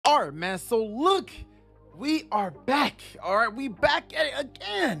are, man. So look, we are back. All right, we back at it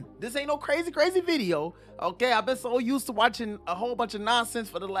again. This ain't no crazy video. Okay, I've been so used to watching a whole bunch of nonsense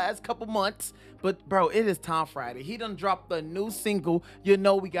for the last couple months, but bro, it is Tom Friday. He done dropped the new single. You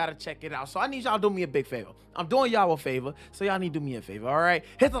know we gotta check it out. So I need y'all to do me a big favor. I'm doing y'all a favor, so y'all need to do me a favor. All right,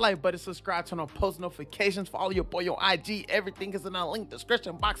 hit the like button, subscribe, turn on post notifications, follow your boy on IG. Everything is in the link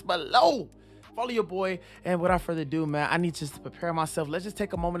description box below. Follow your boy, and without further ado, man, I need just to prepare myself. Let's just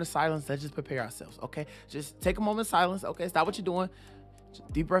take a moment of silence. Let's just prepare ourselves, okay? Just take a moment of silence, okay? Stop what you're doing. Just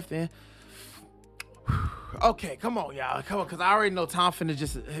deep breath in. Okay, come on, y'all. Come on, because I already know Tom finna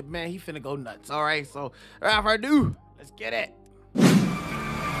just, man, he finna go nuts, all right? So, without further ado, let's get it.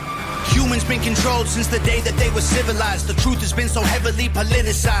 Humans been controlled since the day that they were civilized. The truth has been so heavily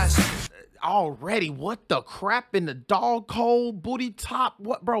politicized. Already, what the crap in the dog cold booty top?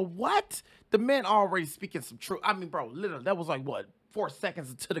 What, bro, what? The man already speaking some truth. I mean, bro, literally, that was like, what, 4 seconds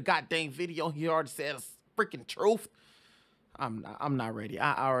into the goddamn video. He already said a freaking truth. I'm not ready.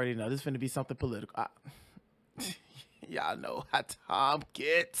 I already know this is finna be something political. Y'all know how Tom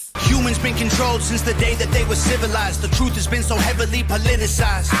gets. Humans been controlled since the day that they were civilized. The truth has been so heavily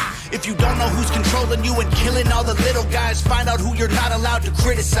politicized. If you don't know who's controlling you and killing all the little guys, find out who you're not allowed to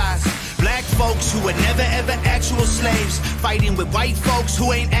criticize. Black folks who were never ever actual slaves, fighting with white folks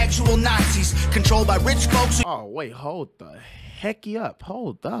who ain't actual Nazis, controlled by rich folks who... Oh, wait, hold the heck up.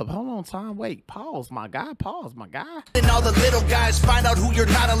 Hold on, Tom. Wait, pause, my guy. Pause, my guy. And all the little guys, find out who you're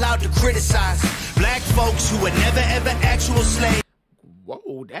not allowed to criticize. Black folks who were never ever actual slaves.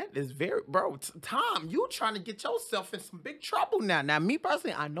 Whoa, that is very, bro. Tom, you trying to get yourself in some big trouble now. Now, me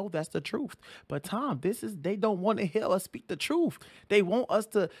personally, I know that's the truth, but Tom, they don't want to hear us speak the truth. They want us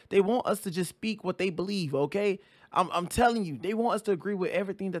to just speak what they believe. Okay, I'm telling you, they want us to agree with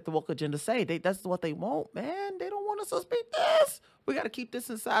everything that the woke agenda say. That's what they want, man. They don't want us to speak this. We got to keep this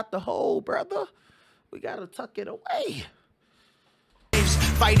inside the hole, brother. We got to tuck it away.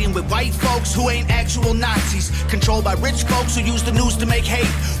 Fighting with white folks who ain't actual Nazis, controlled by rich folks who use the news to make hate,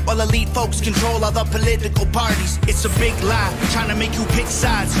 while elite folks control other political parties. It's a big lie, trying to make you pick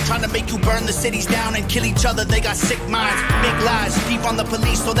sides, trying to make you burn the cities down and kill each other. They got sick minds. Big lies, peep on the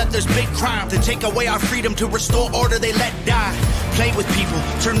police so that there's big crime. To take away our freedom, to restore order, they let die. Play with people,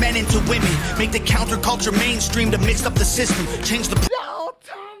 turn men into women, make the counterculture mainstream to mix up the system, change the... No,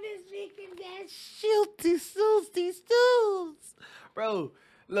 Tom is making that shilty stools. Bro,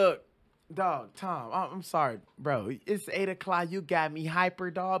 look, dog, Tom, I'm sorry, bro. It's 8 o'clock. You got me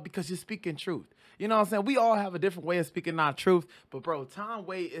hyper, dog, because you're speaking truth. You know what I'm saying? We all have a different way of speaking our truth, but bro, Tom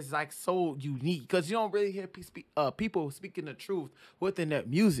way is like so unique because you don't really hear people speaking the truth within their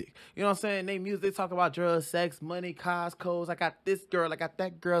music. You know what I'm saying? They talk about drugs, sex, money, cars, codes. I got this girl, I got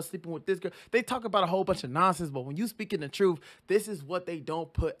that girl sleeping with this girl. They talk about a whole bunch of nonsense, but when you speaking the truth, this is what they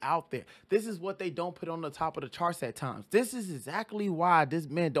don't put out there. This is what they don't put on the top of the charts at times. This is exactly why this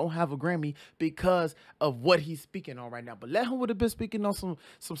man don't have a Grammy, because of what he's speaking on right now. But let him would have been speaking on some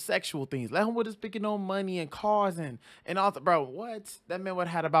sexual things. Let him would have speaking on money and cars and all. Bro, what? That man would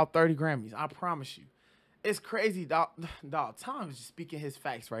have had about 30 Grammys. I promise you. It's crazy, dog. Tom is just speaking his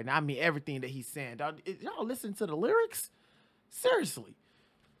facts right now. I mean, everything that he's saying, dog. Y'all listen to the lyrics? Seriously.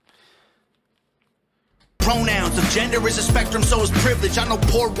 Pronouns of gender is a spectrum, so is privilege. I know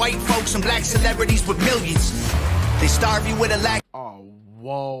poor white folks and black celebrities with millions. They starve you with a lack. Oh,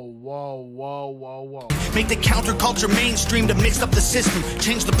 whoa. Make the counterculture mainstream to mix up the system,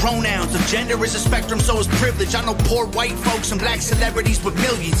 change the pronouns. Of gender is a spectrum, so is privilege. I know poor white folks and black celebrities with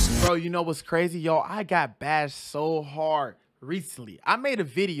millions. Bro, you know what's crazy, y'all? I got bashed so hard recently. I made a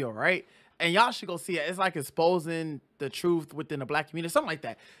video, right? And y'all should go see it. It's like exposing the truth within the black community, something like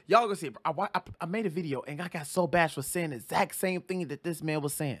that. Y'all go see it. I made a video and I got so bashed for saying the exact same thing that this man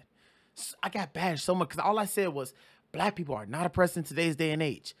was saying. I got bashed so much because all I said was black people are not oppressed in today's day and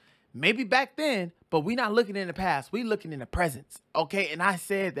age. Maybe back then, but we not looking in the past. We looking in the present, okay? And I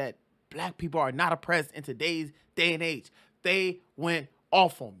said that black people are not oppressed in today's day and age. They went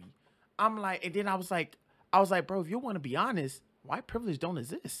off on me. I'm like, and then I was like, bro, if you want to be honest, white privilege don't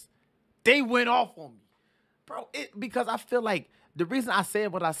exist. They went off on me, bro. Because I feel like the reason I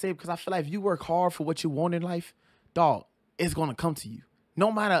said what I said, because I feel like if you work hard for what you want in life, dog, it's gonna come to you.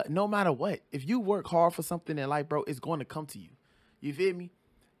 No matter what. If you work hard for something in life, bro, it's going to come to you. You feel me?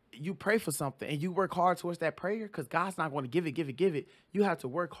 You pray for something and you work hard towards that prayer, because God's not going to give it. You have to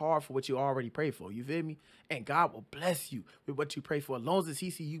work hard for what you already pray for. You feel me? And God will bless you with what you pray for as long as he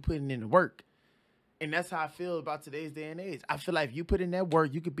see you putting in the work. And that's how I feel about today's day and age. I feel like if you put in that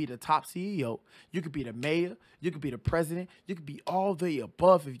work, you could be the top CEO, you could be the mayor, you could be the president, you could be all the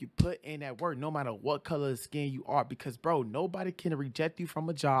above if you put in that work, no matter what color of skin you are. Because, bro, nobody can reject you from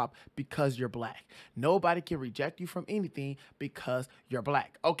a job because you're black. Nobody can reject you from anything because you're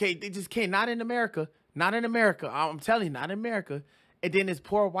black. Okay, they just can't. Not in America. Not in America. I'm telling you, not in America. And then there's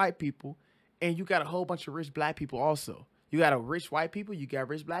poor white people, and you got a whole bunch of rich black people also. You got a rich white people, you got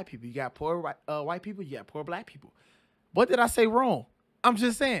rich black people. You got poor white people, you got poor black people. What did I say wrong? I'm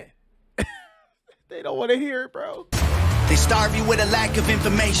just saying. They don't want to hear it, bro. They starve you with a lack of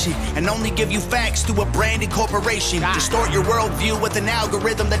information and only give you facts through a branded corporation. Distort your worldview with an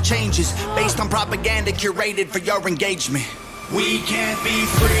algorithm that changes based on propaganda curated for your engagement. We can't be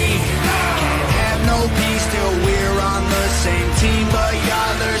free, can't have no peace till we're on the same team, but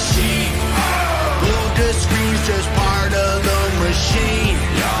y'all are sheep. Blue the screen's just part of the machine.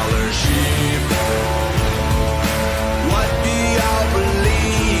 Y'all are sheep. What do y'all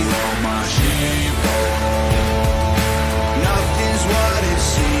believe? My sheep. Nothing's what it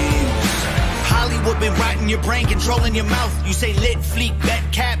seems. Hollywood been rotting your brain, controlling your mouth. You say lit, fleek, bet,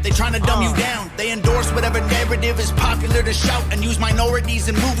 cap, they trying to dumb you down. They endorse whatever narrative is popular to shout and use minorities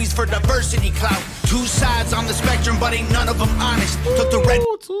in movies for diversity clout. Two sides on the spectrum, but ain't none of them honest. Took the red.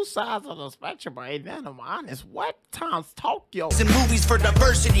 Two sides on the spectrum, but ain't none of them honest. What? Tom's talk, yo. In movies for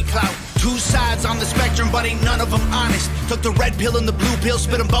diversity clout. Two sides on the spectrum, but ain't none of them honest. Took the red pill and the blue pill,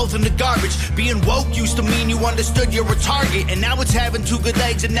 spit them both in the garbage. Being woke used to mean you understood you're a target, and now it's having two good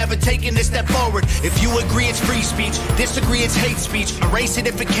legs and never taking a step forward. If you agree, it's free speech. Disagree, it's hate speech. Erase it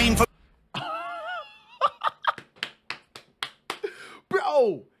if it came from.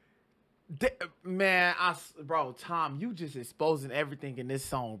 Bro. Man, bro, Tom, you just exposing everything in this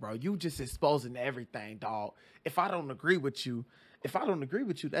song, bro. You just exposing everything, dog. If I don't agree with you,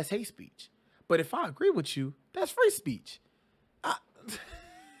 that's hate speech. But if I agree with you, that's free speech. I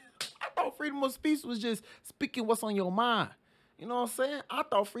thought freedom of speech was just speaking what's on your mind. You know what I'm saying? I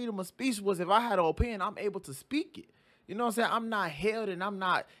thought freedom of speech was if I had an opinion, I'm able to speak it. You know what I'm saying? I'm not held and I'm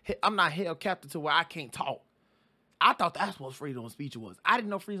not held captive to where I can't talk. I thought that's what freedom of speech was. I didn't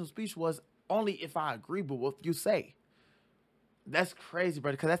know freedom of speech was only if I agree with what you say. That's crazy,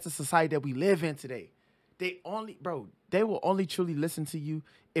 brother, because that's the society that we live in today. They will only truly listen to you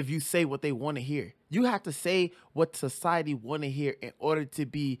if you say what they want to hear. You have to say what society want to hear in order to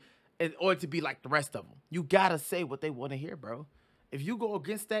be like the rest of them. You got to say what they want to hear, bro. If you go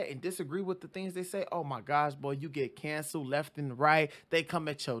against that and disagree with the things they say, oh my gosh, boy, you get canceled left and right. They come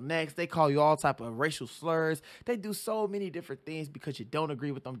at your necks. They call you all type of racial slurs. They do so many different things because you don't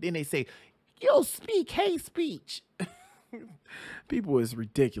agree with them. Then they say, yo, speak hate speech. People is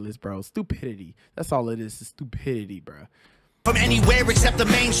ridiculous, bro. Stupidity. That's all it is stupidity, bro. From anywhere except the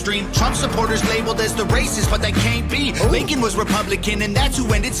mainstream. Trump supporters labeled as the racist, but that can't be. Ooh. Lincoln was Republican, and that's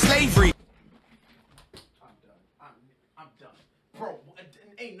who ended slavery. I'm done. Bro,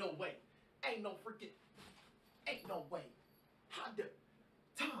 ain't no way. Ain't no way. How the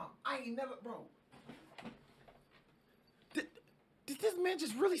Tom, I ain't never, bro. Did this man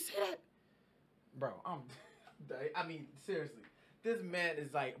just really say that? Bro, I mean, seriously. This man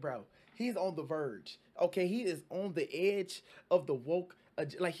is like, bro, he's on the verge. Okay, he is on the edge of the woke.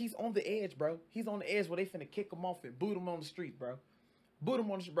 Like, he's on the edge, bro. He's on the edge where they finna kick him off and boot him on the street, bro. Boot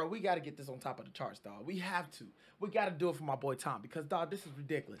him on the street, bro. We got to get this on top of the charts, dog. We have to. We got to do it for my boy Tom because, dog, this is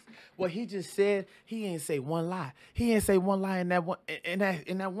ridiculous. What he just said, he ain't say one lie. He ain't say one lie in that one in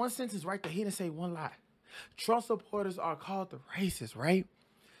that one sentence right there. He didn't say one lie. Trump supporters are called the racists, right?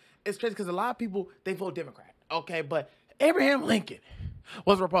 It's crazy because a lot of people, they vote Democrat, okay? But Abraham Lincoln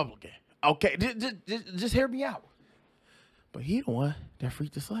was Republican, okay? Just hear me out. But he the one that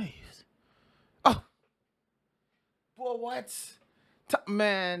freed the slaves. Oh. Boy, what?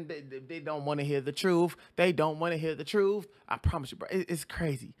 Man, they don't want to hear the truth. They don't want to hear the truth. I promise you, bro. It's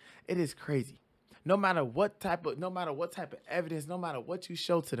crazy. It is crazy. No matter what type of evidence, no matter what you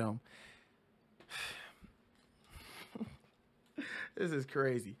show to them, this is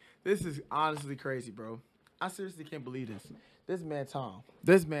crazy. This is honestly crazy, bro. I seriously can't believe this. This man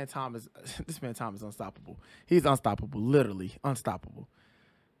Tom is unstoppable. He's unstoppable, literally unstoppable.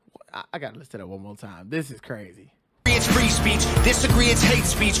 I gotta listen to that one more time. This is crazy. It's free speech, disagree, it's hate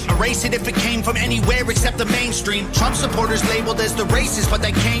speech. Erase it if it came from anywhere except the mainstream. Trump supporters labeled as the racist, but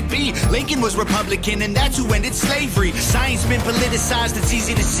that can't be. Lincoln was Republican, and that's who ended slavery. Science been politicized, it's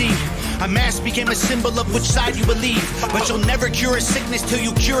easy to see. A mask became a symbol of which side you believe. But you'll never cure a sickness till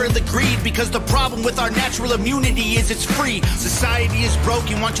you cure the greed. Because the problem with our natural immunity is it's free. Society is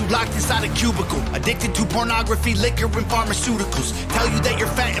broken, want you locked inside a cubicle. Addicted to pornography, liquor, and pharmaceuticals. Tell you that you're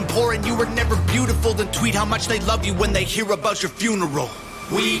fat and poor and you were never beautiful. Then tweet how much they love you when they hear about your funeral.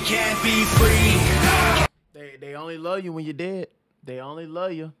 We can't be free. They only love you when you're dead. They only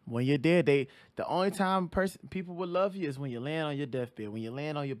love you when you're dead. The only time people will love you is when you land on your deathbed. When you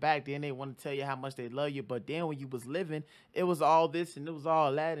land on your back, then they want to tell you how much they love you. But then when you was living, it was all this and it was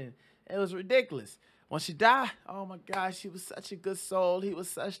all that, and it was ridiculous. When she died, oh my gosh, she was such a good soul. He was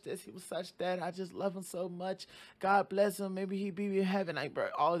such this, he was such that. I just love him so much. God bless him. Maybe he be in heaven. Like, bro,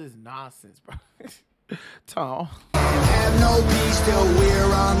 all this nonsense, bro. Tom. Have no peace till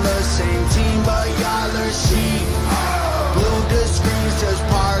we're on the same team, but y'all are sheep. Blue the screen's just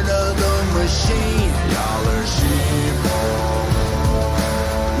part of the machine. Y'all are sheep.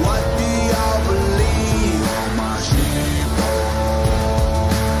 What do y'all believe? Oh my sheep.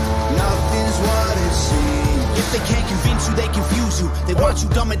 Nothing's what it seems. If they can't convince you, they confuse you. They want you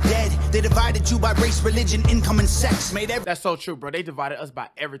dumb and dead. They divided you by race, religion, income, and sex. That's so true, bro. They divided us by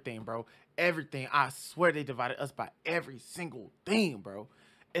everything, bro. Everything. I swear they divided us by every single thing, bro.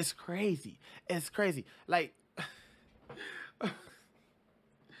 It's crazy. It's crazy. Like,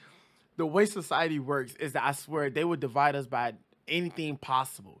 the way society works is that I swear they would divide us by anything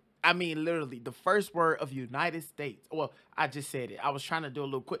possible. I mean, literally, the first word of United States. Well, I just said it. I was trying to do a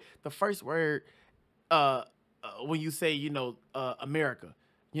little quick. The first word, when you say, you know, America,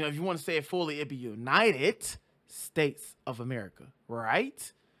 you know, if you want to say it fully, it'd be United States of America,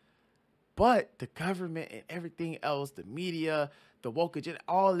 right? But the government and everything else, the media, the woke agenda,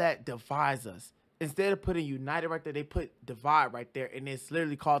 all that divides us. Instead of putting united right there, they put divide right there. And it's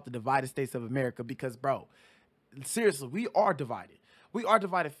literally called the Divided States of America because, bro, seriously, we are divided. We are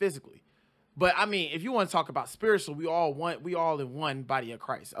divided physically. But, I mean, if you want to talk about spiritual, we all in one body of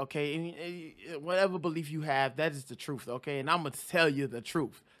Christ, okay? And whatever belief you have, that is the truth, okay? And I'm going to tell you the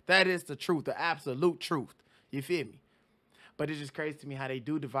truth. That is the truth, the absolute truth. You feel me? But it's just crazy to me how they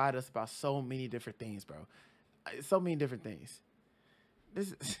do divide us about so many different things, bro. So many different things.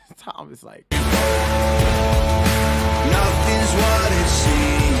 This is, Tom is like, nothing's what it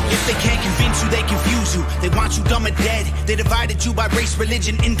seems. If they can't convince you, they confuse you. They want you dumb and dead. They divided you by race,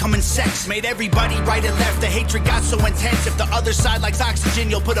 religion, income, and sex. Made everybody right and left. The hatred got so intense. If the other side likes oxygen,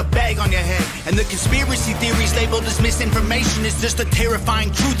 you'll put a bag on your head. And the conspiracy theories labeled as misinformation is just a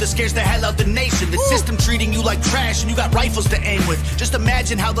terrifying truth that scares the hell out the nation. The system treating you like trash and you got rifles to aim with. Just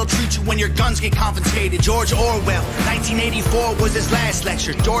imagine how they'll treat you when your guns get confiscated. George Orwell, 1984 was his last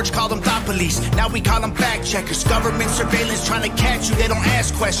lecture. George called them thought police. Now we call them fact checkers. Government surveillance trying to catch you. They don't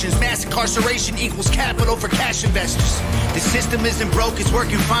ask questions. Mass incarceration equals capital for cash investors. The system isn't broke, it's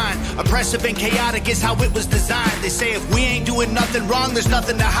working fine. Oppressive and chaotic is how it was designed. They say if we ain't doing nothing wrong, there's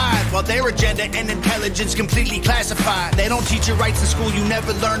nothing to hide. While their agenda and intelligence completely classified. They don't teach you rights in school, you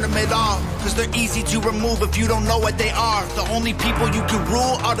never learn them at all. Cause they're easy to remove if you don't know what they are. The only people you can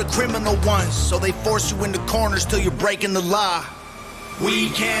rule are the criminal ones. So they force you into corners till you're breaking the law.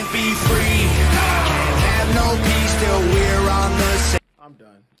 We can't be free. Can't have no peace till we're on the same. I'm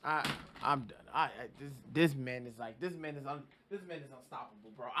done. I'm done. This man is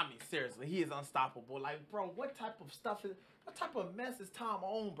unstoppable, bro. I mean, seriously, he is unstoppable. Like, bro, what type of mess is Tom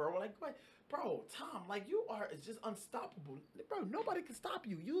on, bro? Like, what, bro? Tom, like, you are just unstoppable, bro. Nobody can stop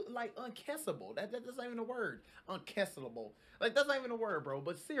you. You like uncancelable. That's not even a word. Uncancelable. Like, that's not even a word, bro.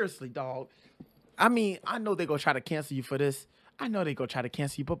 But seriously, dog. I mean, I know they gonna try to cancel you for this. I know they gonna try to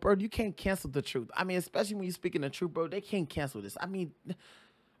cancel you, but bro, you can't cancel the truth. I mean, especially when you're speaking the truth, bro. They can't cancel this. I mean,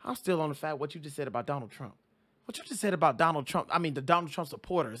 I'm still on the fact what you just said about Donald Trump. What you just said about Donald Trump. I mean, the Donald Trump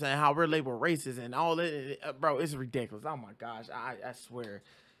supporters and how we're labeled racist and all that. Bro, it's ridiculous. Oh my gosh, I swear,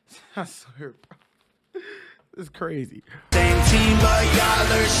 I swear, bro, it's crazy. Same team, but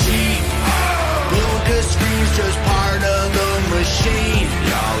y'all are sheep. Blue screen's just part of the machine.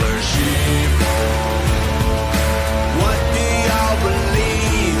 Y'all are sheep. What do y'all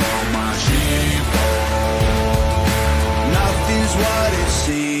believe? Oh my sheep. Nothing's what it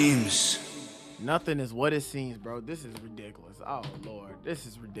seems. Nothing is what it seems, bro. This is ridiculous. Oh Lord, this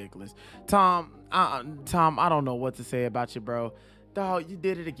is ridiculous. Tom, I don't know what to say about you, bro. Dog, you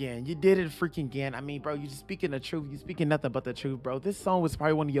did it again. You did it freaking again. I mean, bro, you just speaking the truth. You speaking nothing but the truth, bro. This song was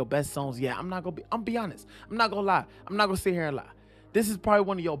probably one of your best songs. Yeah, I'm be honest. I'm not gonna lie. I'm not gonna sit here and lie. This is probably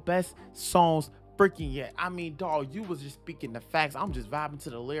one of your best songs freaking yet. I mean, dog, you was just speaking the facts. I'm just vibing to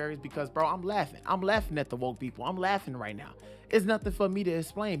the lyrics because, bro, I'm laughing. I'm laughing at the woke people. I'm laughing right now. It's nothing for me to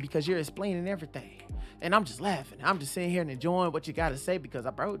explain because you're explaining everything. And I'm just laughing. I'm just sitting here and enjoying what you got to say because,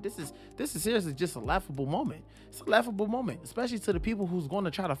 bro, this is seriously just a laughable moment. It's a laughable moment, especially to the people who's going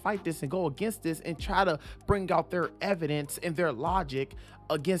to try to fight this and go against this and try to bring out their evidence and their logic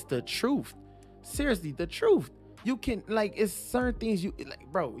against the truth. Seriously, the truth. You can, like, it's certain things you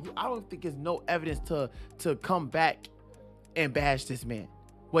like, bro. I don't think there's no evidence to come back and bash this man.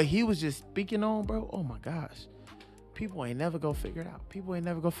 What he was just speaking on, bro. Oh my gosh, people ain't never gonna figure it out. People ain't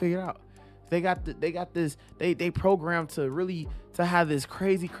never gonna figure it out. They got this. They programmed to have this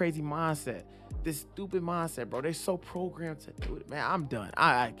crazy mindset, this stupid mindset, bro. They so programmed to do it, man. I'm done.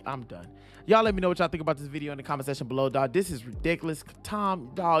 I'm done. Y'all let me know what y'all think about this video in the comment section below, dog. This is ridiculous.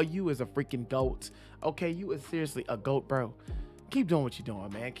 Tom, dog, you is a freaking goat. Okay, you is seriously a goat, bro. Keep doing what you're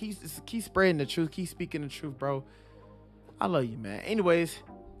doing, man. Keep spreading the truth. Keep speaking the truth, bro. I love you, man. Anyways,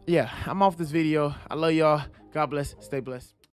 yeah, I'm off this video. I love y'all. God bless. Stay blessed.